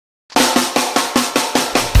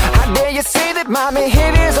Dare you see that my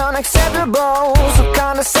behavior's unacceptable? So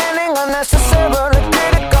condescending, unnecessarily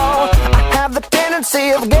critical. I have the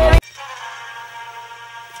tendency of getting...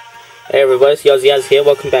 Hey everybody, it's Azza here.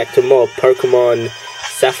 Welcome back to more Pokemon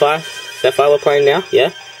Sapphire. Sapphire we're playing now,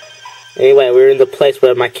 yeah? Anyway, we're in the place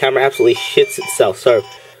where my camera absolutely shits itself, so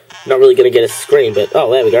not really going to get a screen, but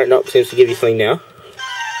oh, there we go. Nope, seems to give you something now.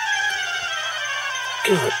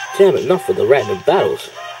 God damn it, enough with the random battles.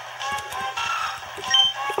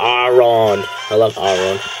 Aron. I love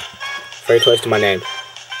Aron. Very close to my name.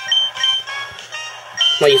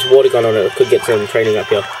 Might use water gun on it. I could get some training up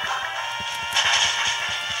here.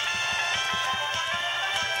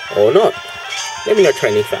 Or not. Maybe no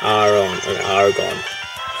training for Aron and Aragon.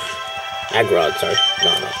 Agrod, sorry.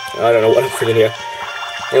 No. I don't know what I'm thinking here.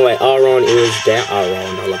 Anyway, Aron is down.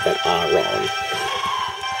 Aron. I love that. Aron.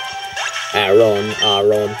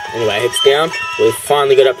 Anyway, it's down. We've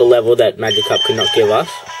finally got up the level that Magikarp could not give us.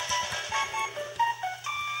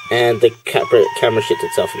 And the camera shits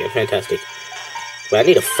itself again. Fantastic. But I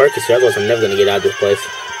need to focus here, otherwise I'm never going to get out of this place.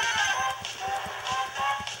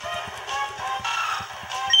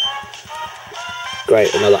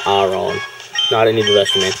 Great, another Aron. No, I don't need the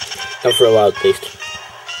rest of man. Not for a while at least.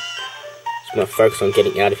 Just going to focus on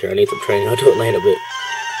getting out of here. I need some training. I'll do it later, but...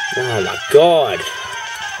 oh my god!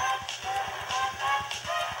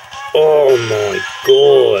 Oh my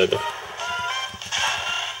god!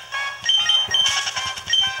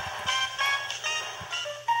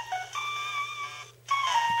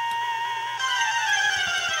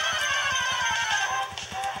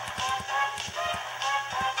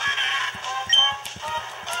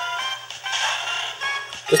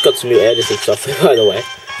 Just got some new editing software, by the way, in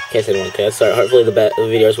case anyone cares, so hopefully the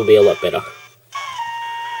videos will be a lot better.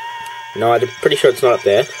 No, I'm pretty sure it's not up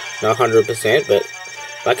there, not 100%, but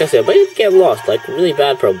like I said, but you get lost, like really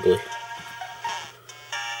bad probably.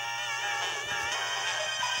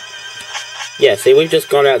 Yeah, see, we've just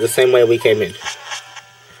gone out the same way we came in.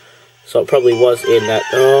 So it probably was in that,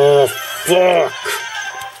 oh, fuck!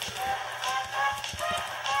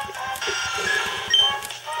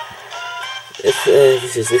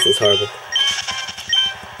 This is horrible.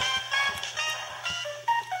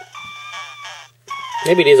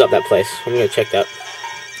 Maybe it is up that place. I'm gonna check that.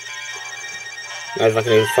 Now if I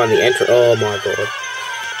can even find the entrance. Oh my god.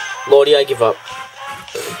 Lordy, I give up.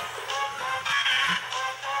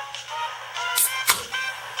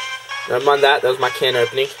 Never mind that. That was my can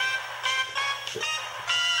opening.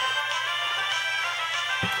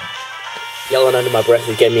 Yelling under my breath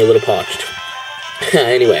is getting me a little parched.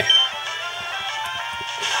 Anyway.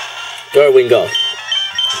 Go, Wingo.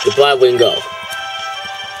 Goodbye, Wingo.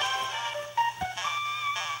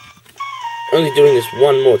 Only doing this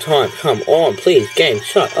one more time. Come on, please, game,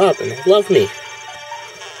 shut up and love me.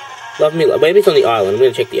 Love me. Maybe it's on the island. I'm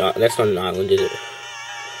gonna check the island. That's not an island, is it?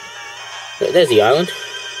 There's the island.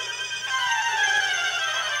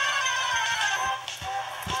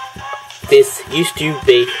 This used to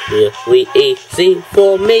be really easy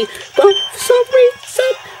for me, but for some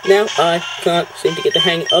reason now I can't seem to get the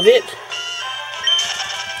hang of it.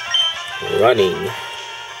 Running.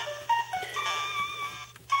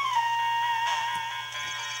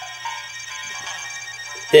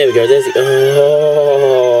 There we go, there's the...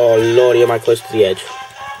 oh, lordy, am I close to the edge.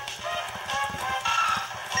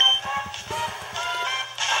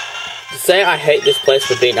 To say I hate this place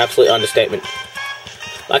would be an absolute understatement.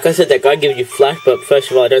 Like I said, that guy gives you flash, but first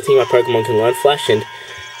of all, I don't think my Pokemon can learn flash, and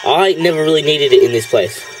I never really needed it in this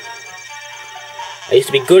place. I used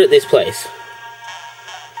to be good at this place.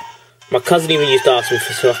 My cousin even used to ask me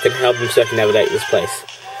so I can help him circumnavigate this place.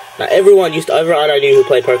 Now everyone I knew who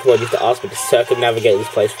played Pokemon used to ask me to circumnavigate this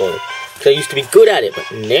place for them. Because I used to be good at it,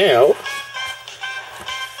 but now...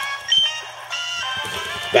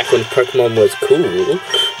 back when Pokemon was cool...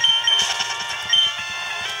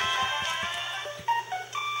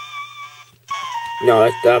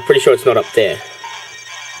 no, I'm pretty sure it's not up there.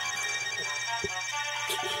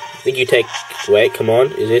 I think you take... wait, come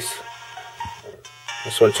on, is this... I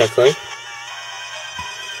just want to check something.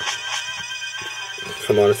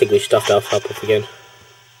 Come on, I think we stuffed our up again.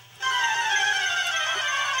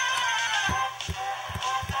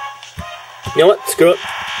 You know what? Screw it.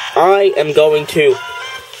 I'm going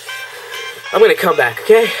to come back,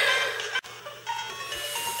 okay?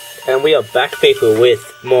 And we are back, people, with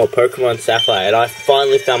more Pokemon Sapphire, and I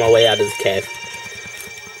finally found my way out of this cave.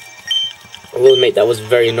 I will admit that was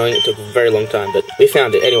very annoying. It took a very long time, but we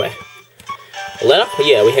found it anyway. A letter?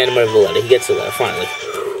 Yeah, we hand him over the letter. He gets the letter, finally.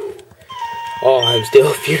 Oh, I'm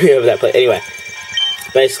still furious over that place. Anyway,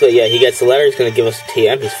 basically, yeah, he gets the letter. He's going to give us a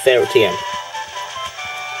TM, his favorite TM.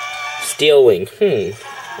 Steel Wing.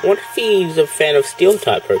 I wonder if he's a fan of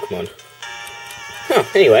Steel-type Pokemon. Huh,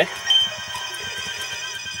 anyway.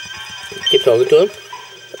 Keep talking to him.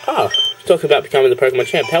 Oh, he's talking about becoming the Pokemon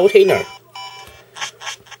champ. How would he know?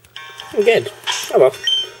 Again. Oh well.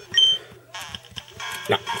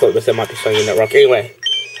 No, I thought there might be something in that rock. Anyway.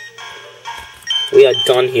 We are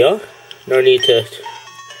done here. No need to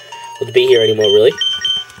be here anymore, really.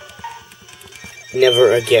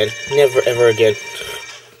 Never again. Never, ever again.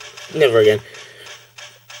 Never again.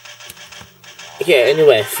 Yeah,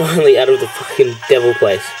 anyway, finally out of the fucking devil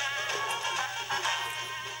place.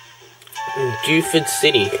 Dewford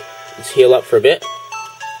City. Let's heal up for a bit.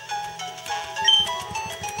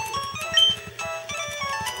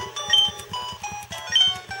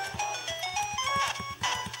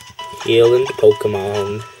 Healing the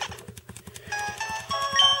Pokemon.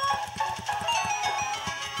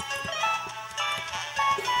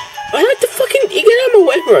 I like to fucking... You get out of my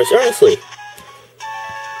way, bros, honestly.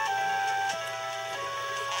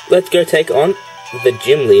 Let's go take on the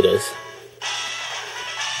gym leaders.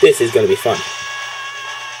 This is going to be fun.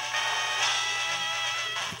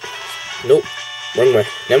 Nope. Wrong way.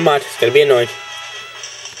 Never mind. It's going to be annoying.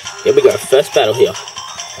 Here we go. First battle here.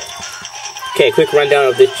 Okay, quick rundown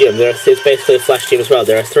of this gym. It's basically a flash gym as well.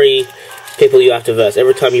 There are 3 people you have to verse.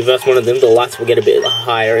 Every time you verse one of them, the lights will get a bit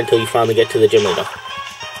higher until you finally get to the gym leader.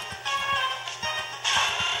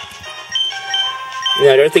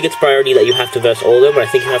 Now, I don't think it's priority that you have to verse all of them, but I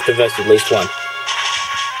think you have to verse at least one.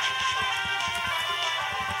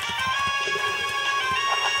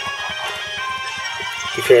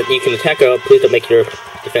 If you can attack her, please don't make your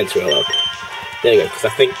defense real low. There you go, because I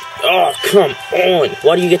think... Oh, come on!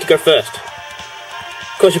 Why do you get to go first?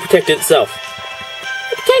 Because you protected itself.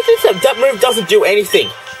 It protected itself! That move doesn't do anything!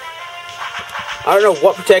 I don't know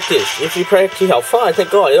what protect is. If you protect your health, fine, thank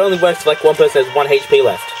God. It only works if like one person has 1 HP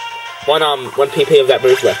left. One PP of that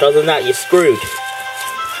move left. Other than that, you're screwed.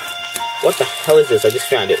 What the hell is this? I just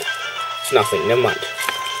found it. It's nothing. Never mind.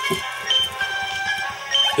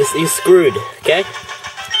 You're screwed, okay?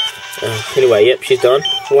 Anyway, yep, she's done.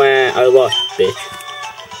 Wow, I lost, bitch.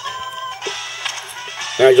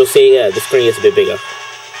 Now, as you'll see, yeah, the screen gets a bit bigger.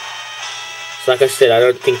 So, like I said, I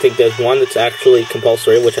don't think there's one that's actually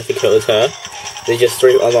compulsory, which I think it was her. There's just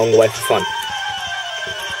 3 along the way for fun.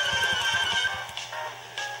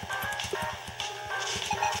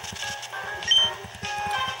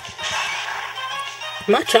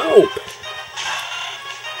 Machop!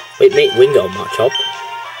 Wait, mate, Wingo, Machop.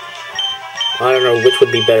 I don't know which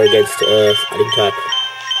would be better against fighting type.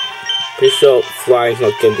 Pretty sure flying's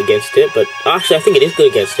not good against it, but actually I think it is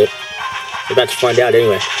good against it. We're about to find out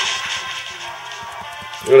anyway.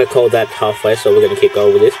 I'm gonna call that halfway, so we're gonna keep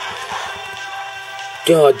going with this.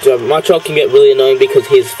 God, Machop can get really annoying because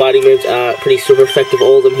his fighting moves are pretty super effective.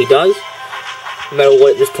 All of them he does. No matter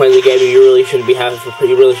what at this point in the game, you really shouldn't have a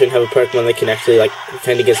Pokemon that can actually like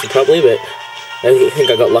defend against it properly. But I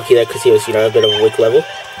think I got lucky there because he was, you know, a bit of a weak level.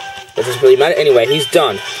 That doesn't really matter. Anyway, he's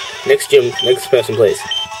done. Next person, please.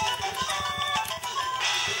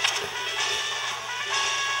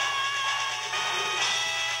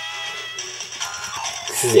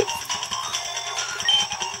 This is it.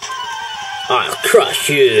 I'll crush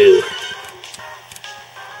you.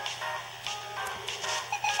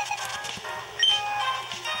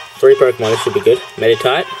 Three Pokemon, this should be good.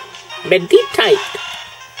 Meditite. Meditite!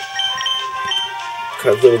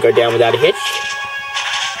 Hopefully we'll go down without a hitch.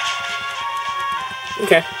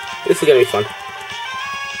 Okay, this is gonna be fun.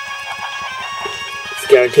 This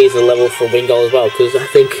guarantees a level for Wingull as well, because I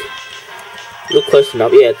think look close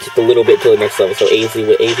enough. Yeah, it's just a little bit to the next level, so easy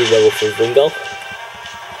level for Wingull.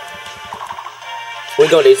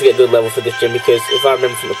 Wingull needs to get good level for this gym because if I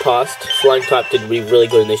remember from the past, Flying type did be really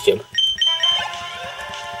good in this gym.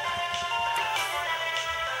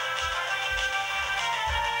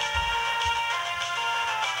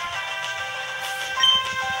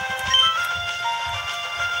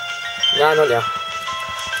 No, not now.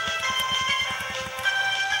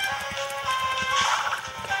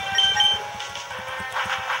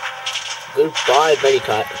 Goodbye,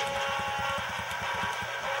 Meditite.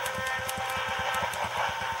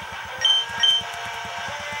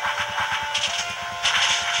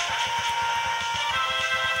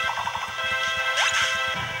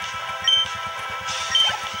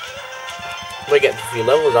 We're getting a few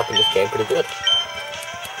levels up in this game, pretty good.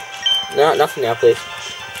 No, nothing now, please.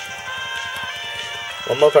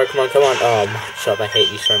 One more Pokemon, come on. Oh, Machop, I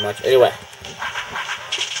hate you so much. Anyway.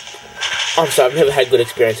 I'm sorry, I've never had good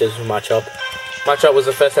experiences with Machop. Machop was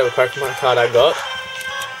the first ever Pokemon card I got.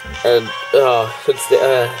 And, since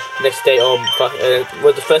the, next day,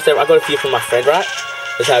 was the first ever, I got a few from my friend, right?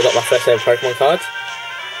 That's how I got my first ever Pokemon cards.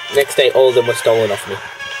 Next day, all of them were stolen off me.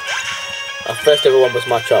 First ever one was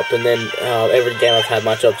my chop, and then every game I've had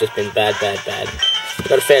my chop just been bad.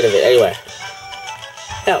 Not a fan of it. Anyway,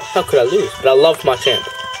 how could I lose? But I loved my champ.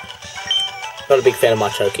 Not a big fan of my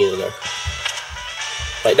choke either, though.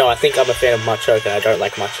 Wait, no, I think I'm a fan of my choke, and I don't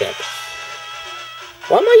like my champ.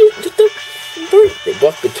 Why am I just don't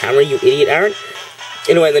block the camera, you idiot, Aaron?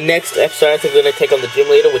 Anyway, in the next episode, I think we're gonna take on the gym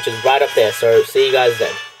leader, which is right up there. So see you guys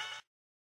then.